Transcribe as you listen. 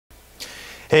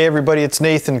Hey everybody, it's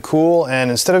Nathan Cool, and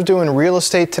instead of doing real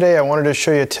estate today, I wanted to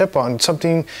show you a tip on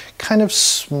something kind of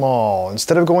small.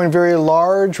 Instead of going very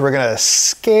large, we're going to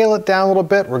scale it down a little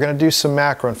bit. We're going to do some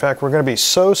macro. In fact, we're going to be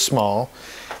so small,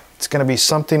 it's going to be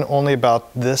something only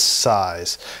about this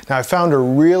size. Now, I found a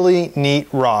really neat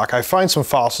rock. I find some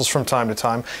fossils from time to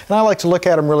time, and I like to look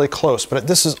at them really close, but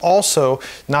this is also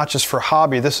not just for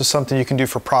hobby. This is something you can do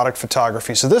for product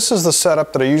photography. So this is the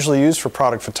setup that I usually use for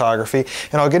product photography,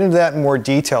 and I'll get into that in more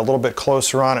detail a little bit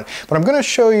closer on it. But I'm going to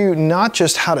show you not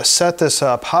just how to set this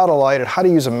up, how to light it, how to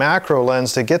use a macro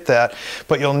lens to get that,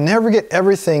 but you'll never get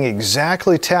everything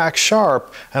exactly tack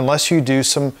sharp unless you do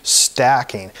some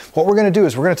stacking. What we're going to do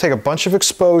is we're going to take a bunch of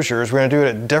exposures. We're going to do it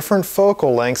at different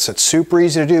focal lengths. It's super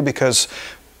easy to do because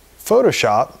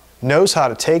Photoshop knows how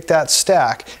to take that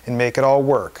stack and make it all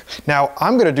work. Now,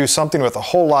 I'm going to do something with a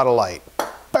whole lot of light.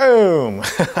 Boom!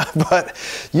 But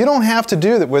you don't have to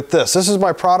do that with this. This is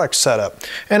my product setup,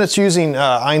 and it's using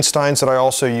Einsteins that I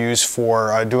also use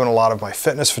for doing a lot of my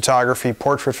fitness photography,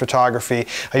 portrait photography.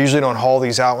 I usually don't haul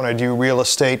these out when I do real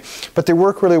estate, but they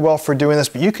work really well for doing this.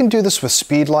 But you can do this with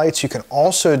speed lights. You can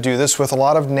also do this with a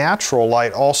lot of natural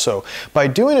light also. By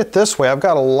doing it this way, I've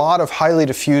got a lot of highly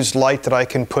diffused light that I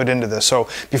can put into this. So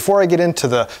before I get into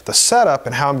the setup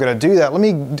and how I'm going to do that, let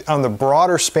me, on the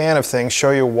broader span of things,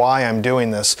 show you why I'm doing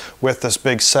this with this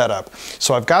big setup.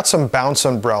 So I've got some bounce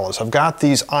umbrellas. I've got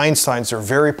these Einsteins. They're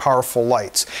very powerful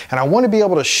lights. And I want to be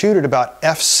able to shoot at about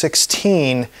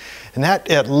f/16, and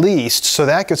that at least, so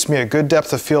that gets me a good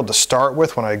depth of field to start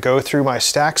with when I go through my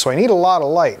stack. So I need a lot of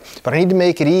light, but I need to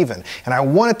make it even. And I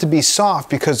want it to be soft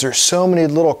because there's so many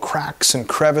little cracks and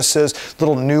crevices,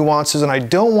 little nuances, and I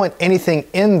don't want anything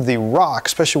in the rock,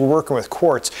 especially we're working with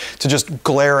quartz, to just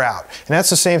glare out. And that's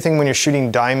the same thing when you're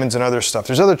shooting diamonds and other stuff.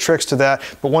 There's other tricks to that,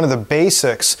 but one of the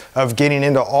basics of getting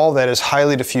into all that is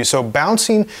highly diffused. So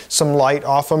bouncing some light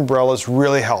off umbrellas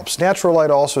really helps. Natural light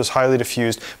also is highly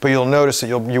diffused, but you'll notice that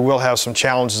you will have some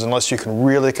challenges unless you can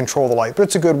really control the light, but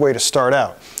it's a good way to start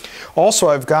out. Also,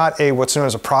 I've got what's known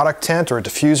as a product tent or a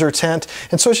diffuser tent,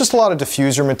 and so it's just a lot of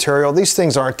diffuser material. These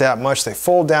things aren't that much. They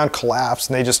fold down, collapse,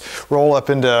 and they just roll up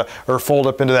into, or fold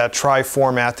up into that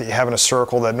tri-format that you have in a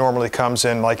circle that normally comes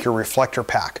in like your reflector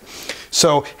pack.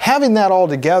 So having that all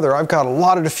together, I've got a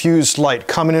lot of diffused light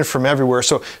coming in from everywhere.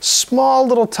 So small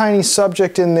little tiny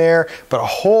subject in there, but a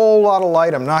whole lot of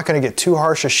light. I'm not going to get too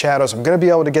harsh of shadows. I'm going to be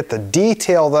able to get the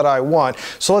detail that I want.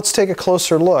 So let's take a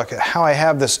closer look at how I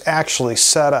have this actually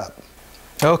set up.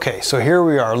 Okay, so here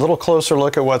we are, a little closer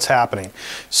look at what's happening.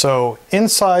 So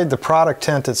inside the product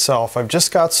tent itself, I've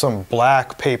just got some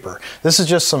black paper. This is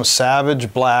just some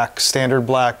Savage black, standard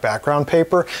black background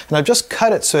paper, and I've just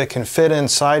cut it so it can fit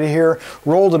inside of here,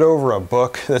 rolled it over a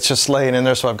book that's just laying in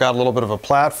there, so I've got a little bit of a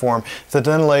platform to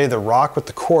then lay the rock with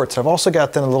the quartz. I've also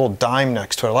got then a little dime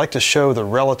next to it. I like to show the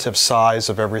relative size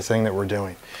of everything that we're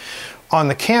doing. On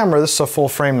the camera, this is a full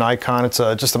frame Nikon. It's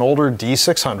just an older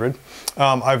D600.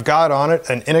 I've got on it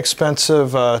an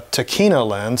inexpensive tack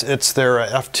lens. It's their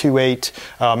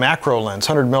f2.8 macro lens,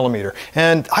 100mm.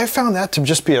 And I found that to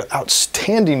just be an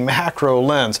outstanding macro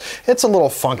lens. It's a little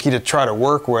funky to try to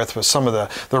work with some of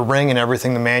the ring and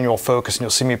everything, the manual focus, and you'll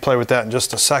see me play with that in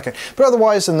just a second. But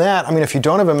otherwise than that, I mean, if you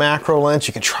don't have a macro lens,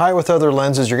 you can try it with other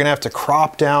lenses. You're going to have to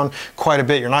crop down quite a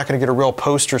bit. You're not going to get a real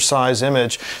poster size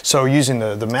image. So using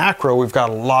the macro, we've got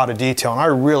a lot of detail, and I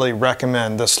really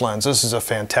recommend this lens. This is a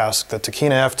fantastic, the tack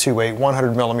f2.8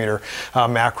 100mm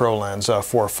macro lens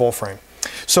for a full frame.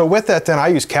 So with that then, I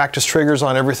use cactus triggers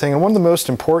on everything, and one of the most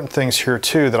important things here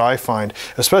too that I find,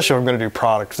 especially if I'm going to do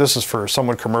product, this is for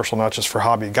someone commercial, not just for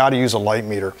hobby, you got to use a light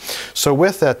meter. So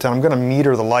with that then, I'm going to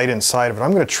meter the light inside of it.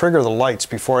 I'm going to trigger the lights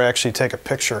before I actually take a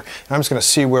picture, and I'm just going to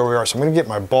see where we are. So I'm going to get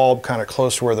my bulb kind of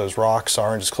close to where those rocks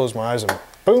are and just close my eyes and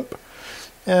boom.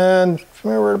 And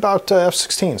we're at about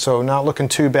f/16, so not looking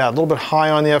too bad. A little bit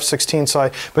high on the f/16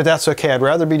 side, but that's okay. I'd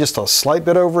rather be just a slight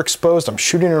bit overexposed. I'm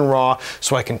shooting in RAW,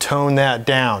 so I can tone that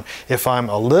down. If I'm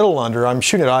a little under, I'm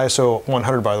shooting at ISO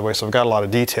 100, by the way, so I've got a lot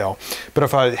of detail. But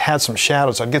if I had some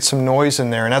shadows, I'd get some noise in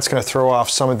there, and that's going to throw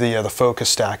off some of the focus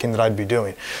stacking that I'd be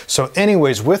doing. So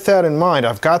anyways, with that in mind,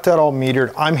 I've got that all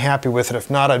metered. I'm happy with it.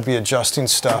 If not, I'd be adjusting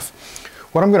stuff.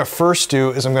 What I'm going to first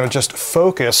do is I'm going to just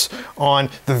focus on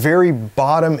the very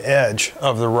bottom edge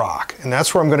of the rock, and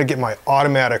that's where I'm going to get my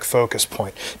automatic focus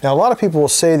point. Now, a lot of people will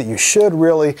say that you should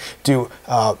really do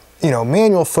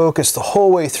manual focus the whole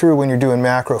way through when you're doing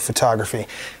macro photography.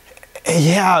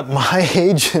 Yeah, my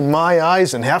age and my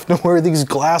eyes and having to wear these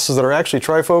glasses that are actually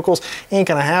trifocals ain't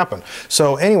gonna happen.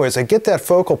 So anyways, I get that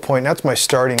focal point, and that's my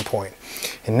starting point.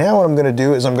 And now what I'm gonna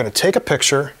do is I'm gonna take a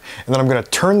picture, and then I'm gonna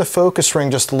turn the focus ring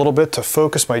just a little bit to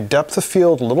focus my depth of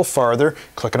field a little farther,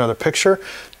 click another picture,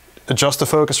 adjust the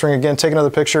focus ring again, take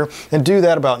another picture, and do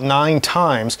that about 9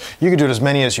 times. You can do it as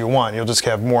many as you want. You'll just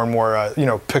have more and more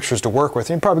pictures to work with.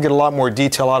 You can probably get a lot more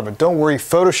detail out of it. Don't worry,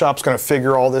 Photoshop's going to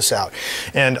figure all this out.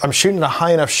 And I'm shooting at a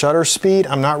high enough shutter speed.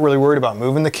 I'm not really worried about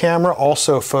moving the camera.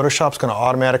 Also, Photoshop's going to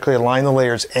automatically align the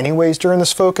layers anyways during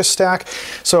this focus stack.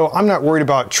 So I'm not worried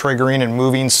about triggering and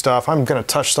moving stuff. I'm going to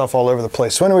touch stuff all over the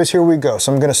place. So anyways, here we go.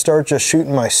 So I'm going to start just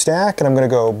shooting my stack, and I'm going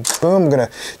to go boom. I'm going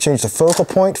to change the focal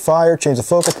point, fire, change the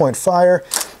focal point, fire.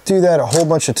 Do that a whole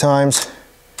bunch of times.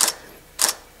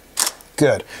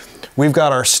 Good. We've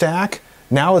got our stack.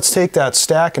 Now let's take that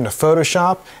stack into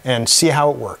Photoshop and see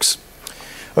how it works.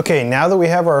 Okay, now that we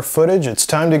have our footage, it's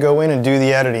time to go in and do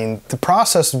the editing. The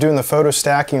process of doing the photo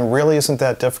stacking really isn't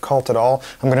that difficult at all.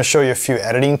 I'm going to show you a few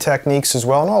editing techniques as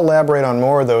well, and I'll elaborate on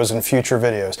more of those in future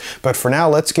videos. But for now,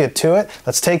 let's get to it.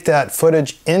 Let's take that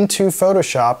footage into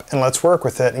Photoshop and let's work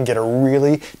with it and get a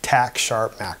really tack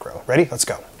sharp macro. Ready? Let's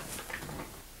go.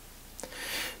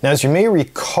 Now, as you may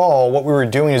recall, what we were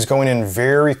doing is going in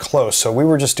very close. So we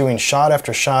were just doing shot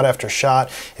after shot after shot.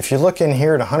 If you look in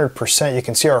here at 100%, you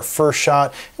can see our first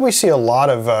shot. We see a lot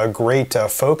of great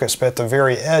focus but at the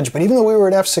very edge. But even though we were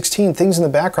at f16, things in the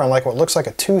background, like what looks like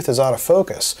a tooth, is out of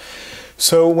focus.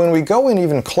 So when we go in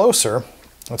even closer,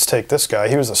 let's take this guy.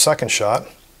 He was the second shot.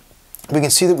 We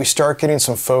can see that we start getting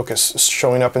some focus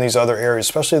showing up in these other areas,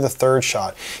 especially the third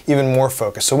shot, even more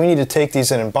focus. So we need to take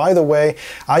these in. And by the way,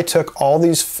 I took all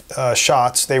these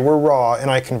shots, they were raw, and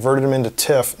I converted them into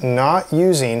TIFF, not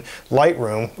using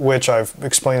Lightroom, which I've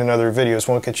explained in other videos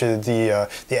won't get you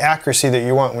the accuracy that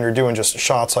you want when you're doing just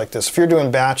shots like this. If you're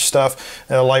doing batch stuff,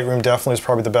 Lightroom definitely is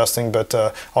probably the best thing, but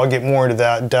I'll get more into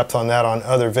that depth on that on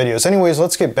other videos. Anyways,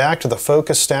 let's get back to the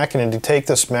focus stacking and to take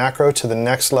this macro to the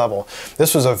next level.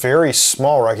 This was a very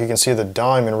small rock. You can see the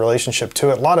dime in relationship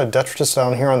to it. A lot of detritus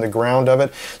down here on the ground of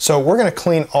it. So we're going to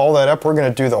clean all that up. We're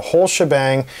going to do the whole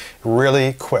shebang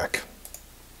really quick.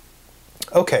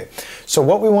 Okay, so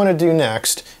what we want to do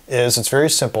next is, it's very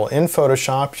simple. In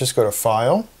Photoshop, just go to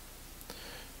File,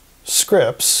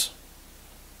 Scripts,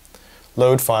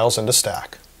 Load Files into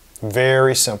Stack.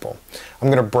 Very simple. I'm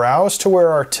going to browse to where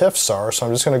our TIFFs are, so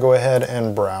I'm just going to go ahead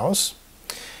and browse.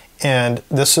 And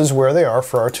this is where they are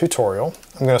for our tutorial.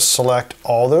 I'm going to select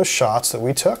all those shots that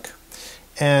we took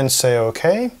and say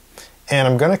OK. And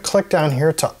I'm going to click down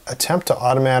here to attempt to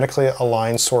automatically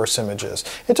align source images.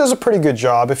 It does a pretty good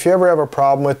job. If you ever have a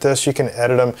problem with this, you can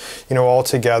edit them, all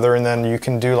together, and then you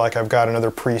can do, like, I've got another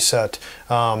preset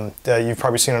that you've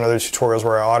probably seen in other tutorials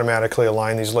where I automatically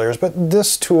align these layers. But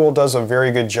this tool does a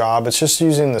very good job. It's just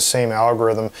using the same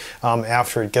algorithm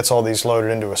after it gets all these loaded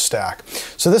into a stack.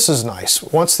 So this is nice.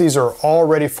 Once these are all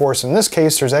ready for us, in this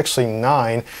case there's actually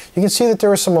 9, you can see that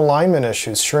there are some alignment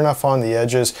issues. Sure enough, on the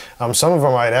edges, some of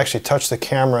them might actually touch the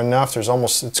camera enough,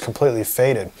 it's completely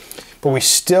faded. But we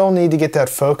still need to get that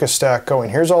focus stack going.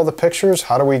 Here's all the pictures.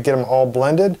 How do we get them all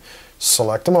blended?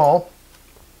 Select them all.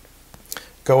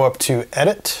 Go up to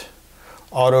Edit,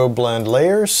 Auto Blend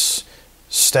Layers,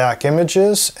 Stack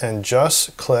Images, and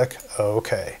just click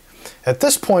OK. At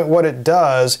this point, what it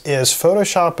does is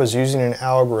Photoshop is using an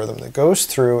algorithm that goes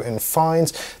through and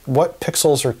finds what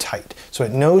pixels are tight. So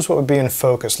it knows what would be in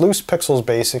focus. Loose pixels,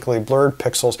 basically, blurred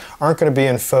pixels, aren't going to be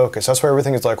in focus. That's why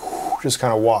everything is like just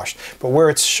kind of washed. But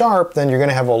where it's sharp, then you're going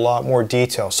to have a lot more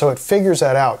detail. So it figures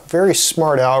that out. Very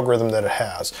smart algorithm that it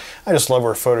has. I just love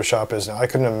where Photoshop is now. I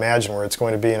couldn't imagine where it's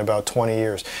going to be in about 20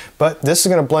 years. But this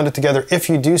is going to blend it together. If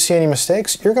you do see any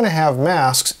mistakes, you're going to have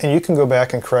masks, and you can go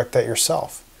back and correct that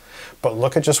yourself. But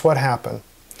look at just what happened.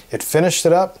 It finished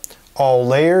it up. All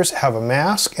layers have a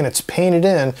mask, and it's painted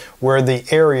in where the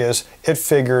areas it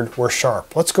figured were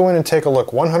sharp. Let's go in and take a look.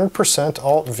 100%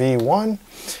 Alt V1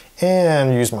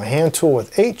 and use my hand tool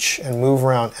with H and move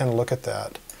around, and look at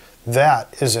that.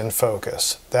 That is in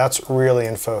focus. That's really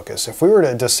in focus. If we were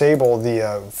to disable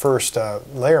the first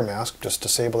layer mask, just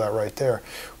disable that right there,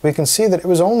 we can see that it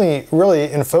was only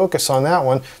really in focus on that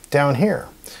one down here.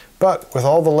 But with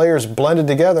all the layers blended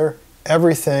together,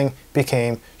 everything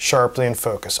became sharply in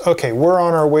focus. Okay, we're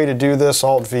on our way to do this.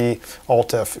 Alt F,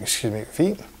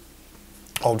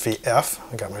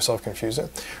 I got myself confused there.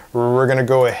 We're going to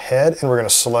go ahead and we're going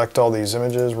to select all these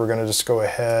images. We're going to just go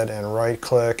ahead and right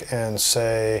click and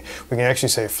say, we can actually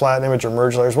say flatten image or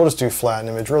merge layers. We'll just do flatten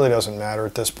image, really doesn't matter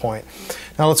at this point.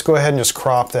 Now let's go ahead and just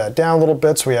crop that down a little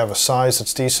bit so we have a size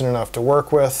that's decent enough to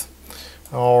work with.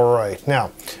 All right,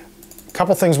 now A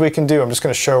couple things we can do. I'm just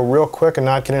going to show real quick and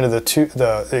not get into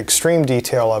the extreme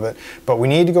detail of it, but we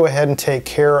need to go ahead and take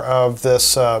care of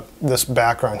this, this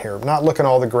background here. Not looking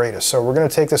all the greatest. So we're going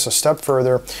to take this a step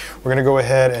further. We're going to go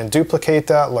ahead and duplicate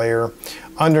that layer.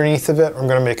 Underneath of it, I'm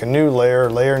going to make a new layer,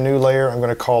 new layer. I'm going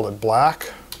to call it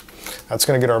black. That's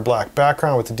going to get our black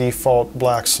background with the default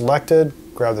black selected.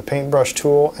 Grab the paintbrush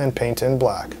tool and paint in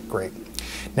black. Great.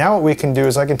 Now what we can do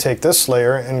is I can take this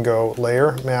layer and go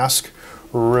layer, mask,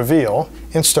 reveal,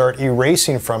 and start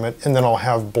erasing from it, and then I'll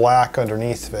have black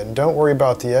underneath of it. And don't worry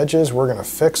about the edges, we're going to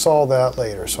fix all that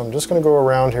later. So I'm just going to go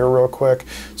around here real quick,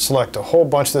 select a whole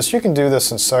bunch of this. You can do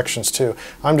this in sections too.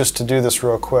 I'm just to do this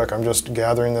real quick, I'm just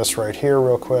gathering this right here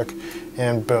real quick,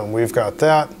 and boom, we've got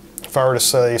that. If I were to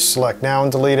say select now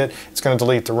and delete it, it's going to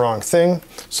delete the wrong thing.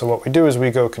 So what we do is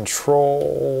we go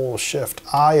Control Shift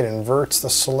I, it inverts the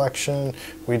selection,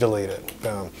 we delete it.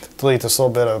 Boom. Delete this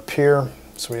little bit up here.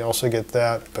 So we also get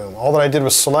that, boom. All that I did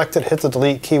was select it, hit the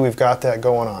delete key, we've got that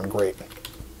going on, great.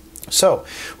 So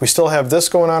we still have this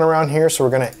going on around here, so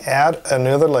we're going to add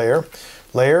another layer,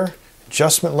 layer,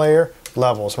 adjustment layer,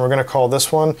 levels, and we're going to call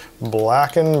this one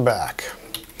black and back.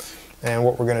 And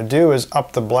what we're going to do is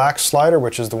up the black slider,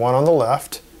 which is the one on the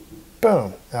left,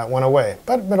 boom, that went away.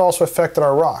 But it also affected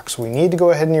our rock, so we need to go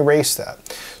ahead and erase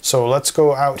that. So let's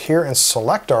go out here and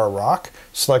select our rock,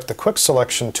 select the quick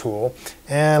selection tool,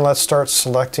 and let's start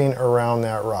selecting around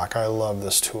that rock. I love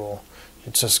this tool.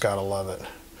 You just gotta love it.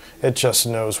 It just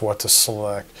knows what to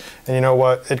select. And you know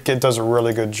what? It does a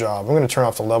really good job. I'm going to turn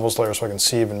off the levels layer so I can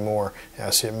see even more. Yeah,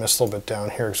 see it missed a little bit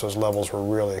down here because those levels were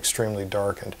really extremely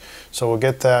darkened. So we'll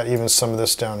get that, even some of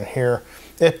this down in here.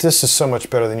 This is so much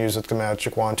better than using the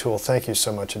Magic Wand tool. Thank you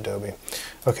so much, Adobe.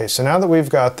 Okay, so now that we've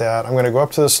got that, I'm going to go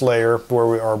up to this layer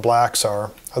where our blacks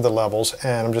are, of the levels,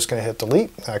 and I'm just going to hit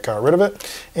delete. That got rid of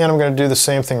it. And I'm going to do the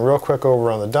same thing real quick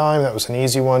over on the dime. That was an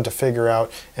easy one to figure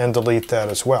out, and delete that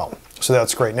as well. So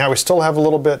that's great. Now we still have a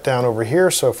little bit down over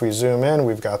here, so if we zoom in,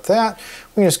 we've got that.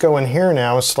 We can just go in here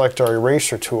now and select our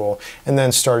eraser tool and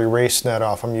then start erasing that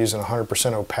off. I'm using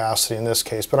 100% opacity in this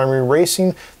case, but I'm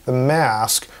erasing the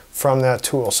mask from that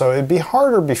tool. So it'd be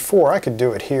harder before. I could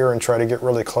do it here and try to get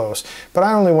really close, but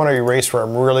I only want to erase where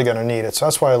I'm really going to need it. So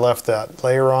that's why I left that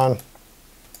layer on.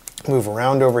 Move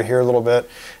around over here a little bit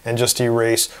and just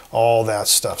erase all that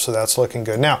stuff. So that's looking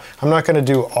good. Now, I'm not going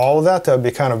to do all of that. That would be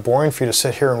kind of boring for you to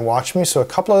sit here and watch me. So a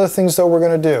couple other things though we're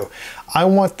going to do. I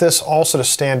want this also to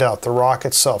stand out, the rock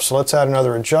itself. So let's add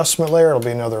another adjustment layer. It'll be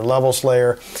another levels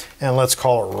layer, and let's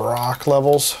call it rock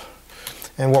levels.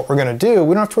 And what we're going to do,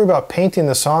 we don't have to worry about painting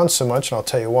this on so much, and I'll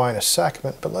tell you why in a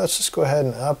second, but let's just go ahead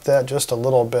and up that just a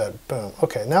little bit. Boom.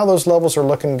 Okay, now those levels are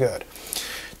looking good.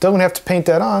 Don't have to paint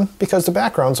that on because the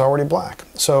background's already black.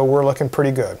 So we're looking pretty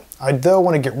good. I though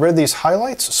want to get rid of these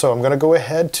highlights, so I'm going to go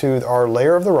ahead to our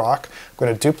layer of the rock. I'm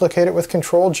going to duplicate it with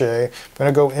Control J. I'm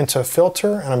going to go into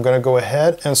Filter, and I'm going to go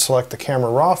ahead and select the Camera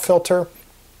Raw filter.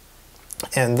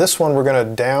 And this one we're going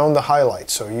to down the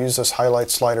highlights, so use this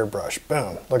highlight slider brush.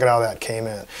 Boom, look at how that came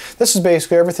in. This is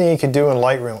basically everything you could do in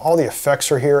Lightroom. All the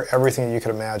effects are here, everything that you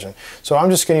could imagine. So I'm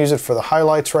just going to use it for the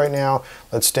highlights right now.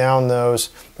 Let's down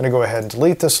those. I'm going to go ahead and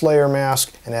delete this layer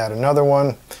mask and add another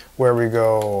one where we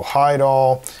go hide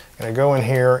all. I'm going to go in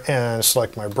here and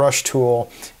select my brush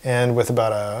tool, and with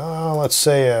about a, let's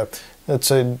say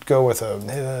go with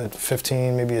a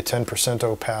 15, maybe a 10%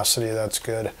 opacity, that's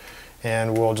good.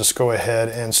 And we'll just go ahead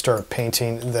and start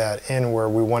painting that in where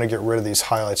we want to get rid of these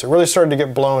highlights. It really started to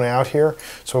get blown out here,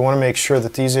 so we want to make sure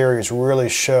that these areas really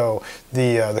show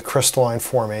the crystalline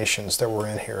formations that were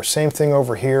in here. Same thing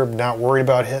over here, not worried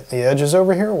about hitting the edges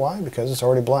over here. Why? Because it's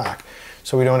already black.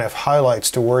 So we don't have highlights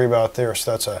to worry about there,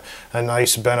 so that's a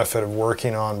nice benefit of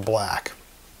working on black.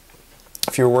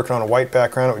 If you were working on a white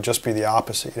background, it would just be the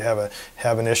opposite. You'd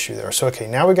have an issue there. So okay,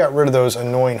 now we got rid of those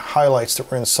annoying highlights that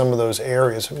were in some of those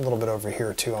areas. A little bit over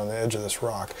here too on the edge of this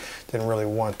rock. Didn't really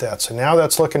want that. So now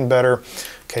that's looking better.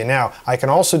 Okay, now I can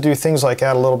also do things like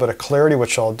add a little bit of clarity,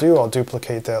 which I'll do. I'll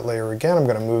duplicate that layer again. I'm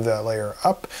going to move that layer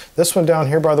up. This one down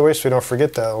here, by the way, so we don't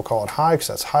forget that, we'll call it high because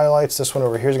that's highlights. This one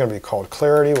over here is going to be called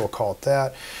clarity. We'll call it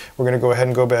that. We're going to go ahead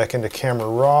and go back into Camera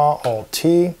Raw,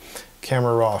 Alt-T.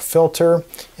 Camera Raw filter,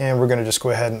 and we're going to just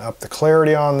go ahead and up the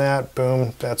clarity on that.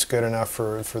 Boom, that's good enough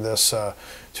for this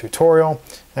tutorial.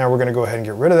 Now we're going to go ahead and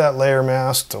get rid of that layer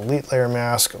mask, delete layer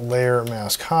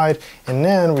mask hide, and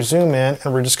then we zoom in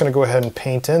and we're just going to go ahead and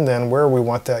paint in then where we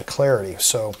want that clarity.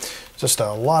 So just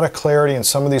a lot of clarity in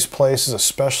some of these places,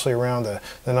 especially around the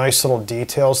nice little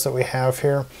details that we have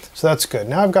here. So that's good.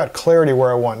 Now I've got clarity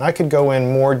where I want, and I could go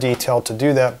in more detail to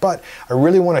do that, but I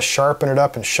really want to sharpen it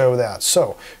up and show that.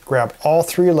 So grab all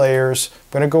 3 layers.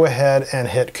 I'm going to go ahead and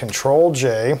hit Control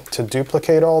J to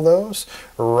duplicate all those.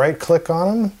 Right click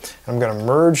on them. I'm going to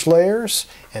merge layers.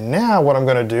 And now what I'm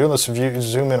going to do, let's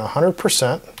zoom in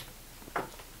 100%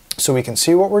 so we can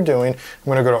see what we're doing. I'm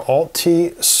going to go to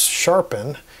Alt-T,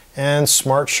 Sharpen, and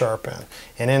Smart Sharpen.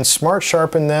 And in Smart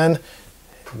Sharpen then,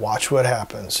 watch what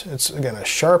happens. It's going to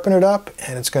sharpen it up,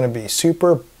 and it's going to be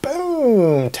super,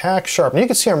 boom, tack sharpen. You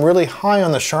can see I'm really high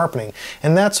on the sharpening,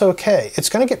 and that's okay. It's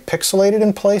going to get pixelated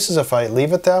in places if I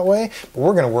leave it that way, but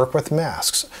we're going to work with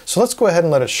masks. So let's go ahead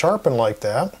and let it sharpen like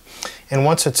that. And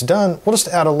once it's done, we'll just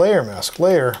add a layer mask.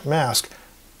 Layer, mask,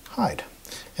 hide.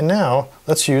 And now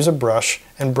let's use a brush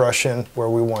and brush in where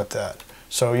we want that.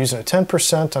 So using a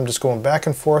 10%, I'm just going back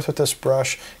and forth with this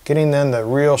brush, getting then the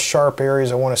real sharp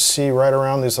areas I want to see right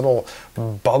around these little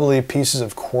bubbly pieces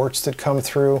of quartz that come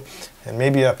through. And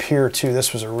maybe up here too,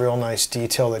 this was a real nice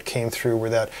detail that came through where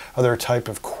that other type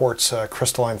of quartz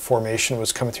crystalline formation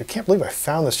was coming through. Can't believe I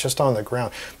found this just on the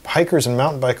ground. Hikers and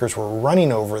mountain bikers were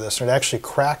running over this, and it actually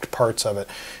cracked parts of it.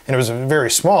 And it was very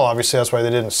small, obviously, that's why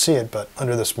they didn't see it, but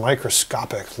under this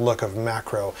microscopic look of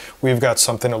macro, we've got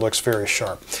something that looks very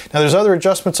sharp. Now there's other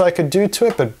adjustments I could do to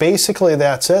it, but basically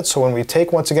that's it. So when we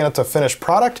take, once again, at the finished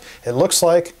product, it looks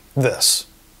like this.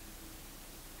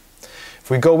 If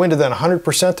we go into then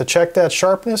 100% to check that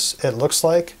sharpness, it looks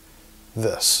like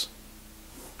this.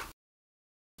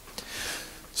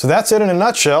 So that's it in a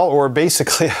nutshell, or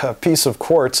basically a piece of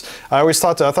quartz. I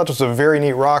thought this was a very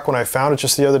neat rock when I found it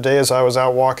just the other day as I was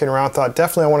out walking around. Thought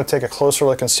definitely I want to take a closer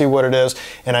look and see what it is,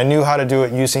 and I knew how to do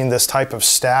it using this type of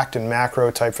stacked and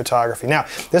macro type photography. Now,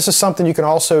 this is something you can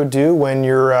also do when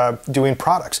you're doing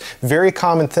products. Very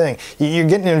common thing. You're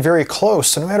getting in very close,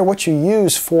 so no matter what you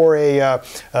use for an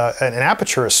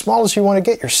aperture as small as you want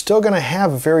to get, you're still going to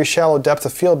have a very shallow depth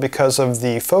of field because of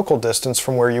the focal distance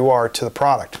from where you are to the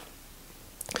product.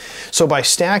 So by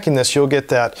stacking this, you'll get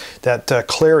that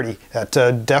clarity,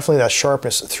 definitely that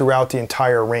sharpness throughout the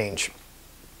entire range.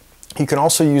 You can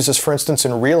also use this, for instance,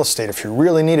 in real estate if you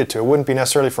really needed to. It wouldn't be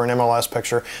necessarily for an MLS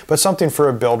picture, but something for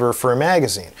a builder or for a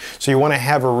magazine. So you want to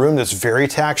have a room that's very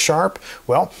tack sharp.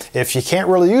 Well, if you can't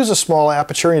really use a small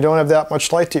aperture and you don't have that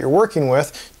much light that you're working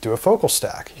with, do a focal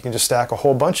stack. You can just stack a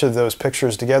whole bunch of those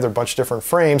pictures together, a bunch of different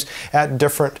frames at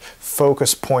different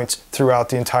focus points throughout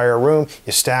the entire room.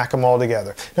 You stack them all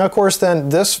together. Now, of course, then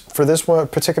for this one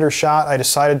particular shot, I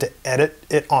decided to edit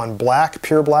it on black,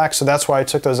 pure black, so that's why I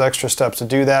took those extra steps to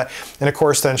do that. And of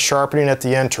course, then sharpening at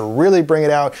the end to really bring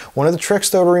it out. One of the tricks,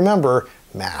 though, to remember,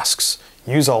 masks.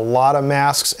 Use a lot of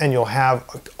masks and you'll have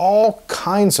all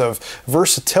kinds of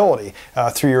versatility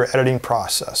through your editing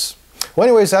process. Well,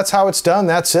 anyways, that's how it's done.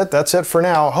 That's it for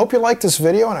now. I hope you liked this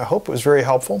video, and I hope it was very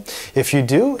helpful. If you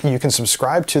do, you can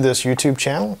subscribe to this YouTube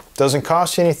channel. It doesn't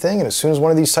cost you anything, and as soon as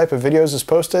one of these type of videos is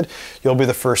posted, you'll be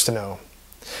the first to know.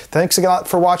 Thanks a lot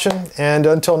for watching, and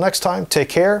until next time, take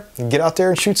care and get out there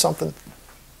and shoot something.